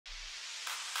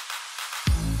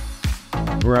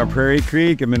We're on Prairie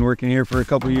Creek. I've been working here for a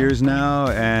couple years now,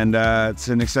 and it's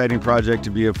an exciting project to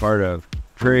be a part of.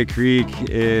 Prairie Creek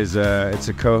is it's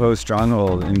a coho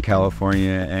stronghold in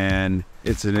California, and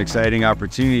it's an exciting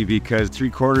opportunity because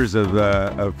 3/4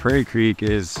 of Prairie Creek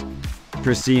is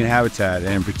pristine habitat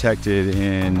and protected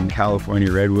in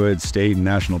California redwoods, state and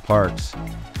national parks.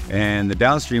 And the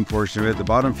downstream portion of it, the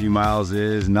bottom few miles,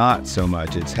 is not so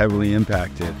much. It's heavily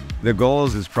impacted. The goal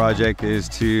of this project is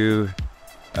to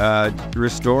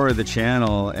restore the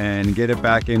channel and get it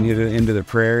back into the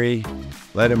prairie,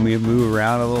 let it move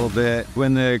around a little bit.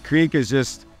 When the creek is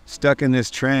just stuck in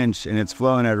this trench and it's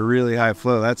flowing at a really high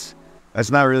flow, that's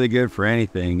not really good for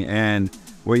anything. And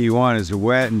what you want is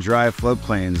wet and dry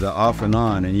floodplains off and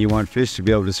on, and you want fish to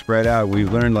be able to spread out.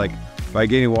 We've learned, like, by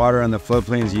getting water on the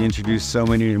floodplains, you introduce so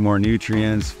many more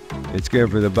nutrients. It's good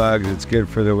for the bugs, it's good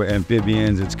for the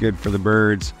amphibians, it's good for the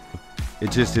birds.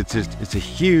 It's a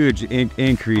huge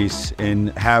increase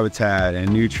in habitat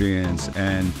and nutrients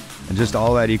and just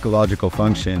all that ecological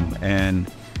function. And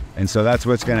so that's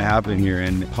what's going to happen here.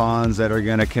 And ponds that are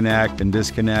going to connect and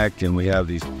disconnect, and we have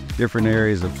these different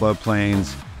areas of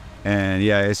floodplains. And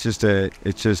yeah, it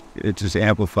just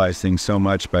amplifies things so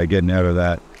much by getting out of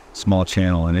that small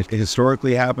channel. And it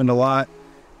historically happened a lot,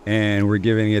 and we're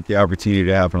giving it the opportunity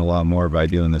to happen a lot more by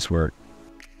doing this work.